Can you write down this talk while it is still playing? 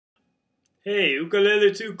Hey,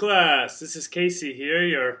 Ukulele 2 class. This is Casey here,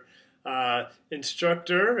 your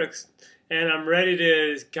instructor, and I'm ready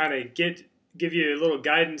to kind of give you a little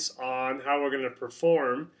guidance on how we're going to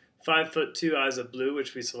perform 5'2" Eyes of Blue,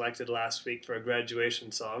 which we selected last week for a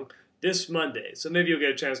graduation song, this Monday. So maybe you'll get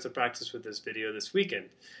a chance to practice with this video this weekend.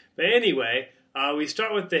 But anyway, we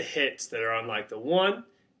start with the hits that are on like the 1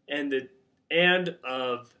 and the and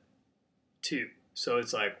of 2. So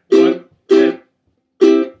it's like 1,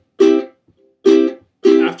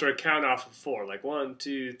 after a count off of 4, like 1,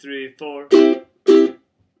 2, 3, 4.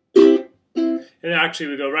 And actually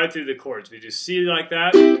we go right through the chords. We do C like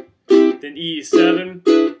that, then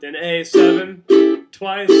E7, then A7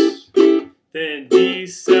 twice, then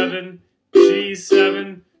D7,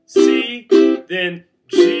 G7, C, then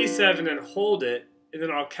G7 and hold it, and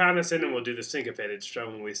then I'll count us in and we'll do the syncopated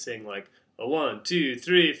strum when we sing like a 1, 2,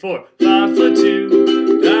 3, 4.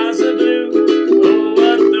 5'2", eyes of blue, oh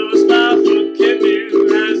what those 5 foot can do.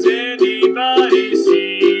 Has anybody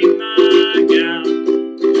seen my gal?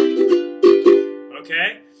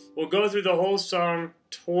 Okay, we'll go through the whole song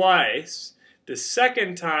twice. The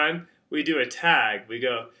second time we do a tag. We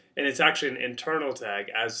go, and it's actually an internal tag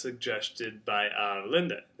as suggested by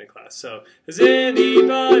Linda in the class. So, has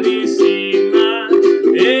anybody seen my,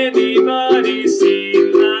 anybody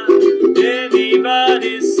seen my,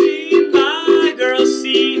 anybody seen my girl?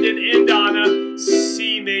 C, then end on a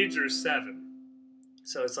C major 7.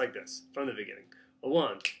 So it's like this from the beginning. A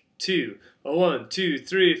 1, 2, a 1, 2,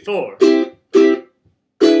 3, 4.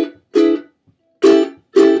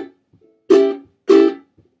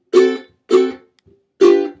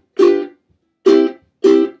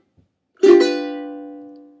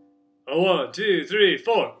 A 1, 2, 3,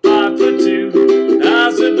 4. 5'2",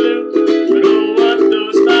 eyes of blue, but oh what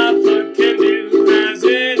those 5 foot can do. Has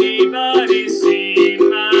anybody seen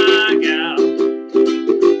my gal?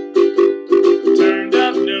 Turned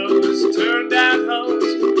up nose, turned down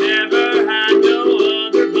hose, never had no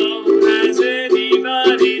other beau. Has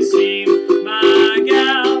anybody seen my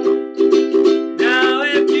gal? Now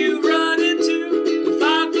if you run into a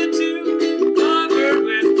 5'2", covered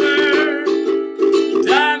with fur,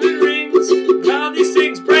 diamond rings, all these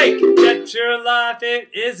things break. Bet your life it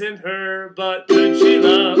isn't her. But could she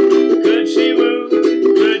love? Could she woo?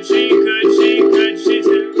 Could she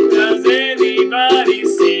too? Has anybody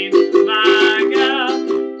seen my gal?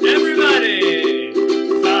 Everybody!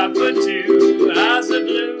 5'2", eyes of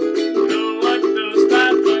blue, know what those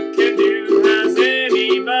 5 foot can do. Has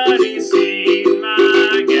anybody seen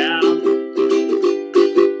my gal?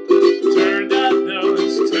 Turned up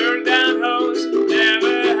nose, turned down hose,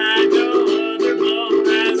 never had no other beau.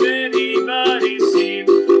 Has anybody seen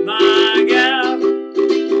my gal?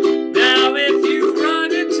 Now if you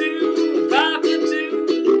run into a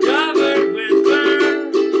 5'2", covered with fur,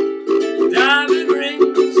 diamond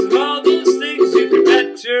rings, and all those things, you can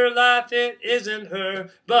bet your life it isn't her.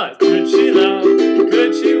 But could she love?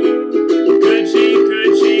 Could she woo? Could she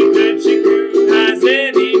coo? Has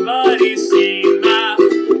anybody seen my?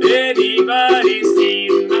 Anybody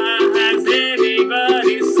seen my? Has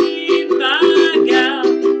anybody seen my gal?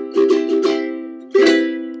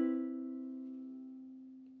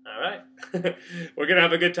 Alright. We're going to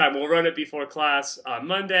have a good time. We'll run it before class on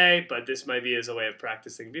Monday, but this might be as a way of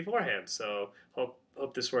practicing beforehand. So hope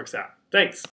this works out. Thanks.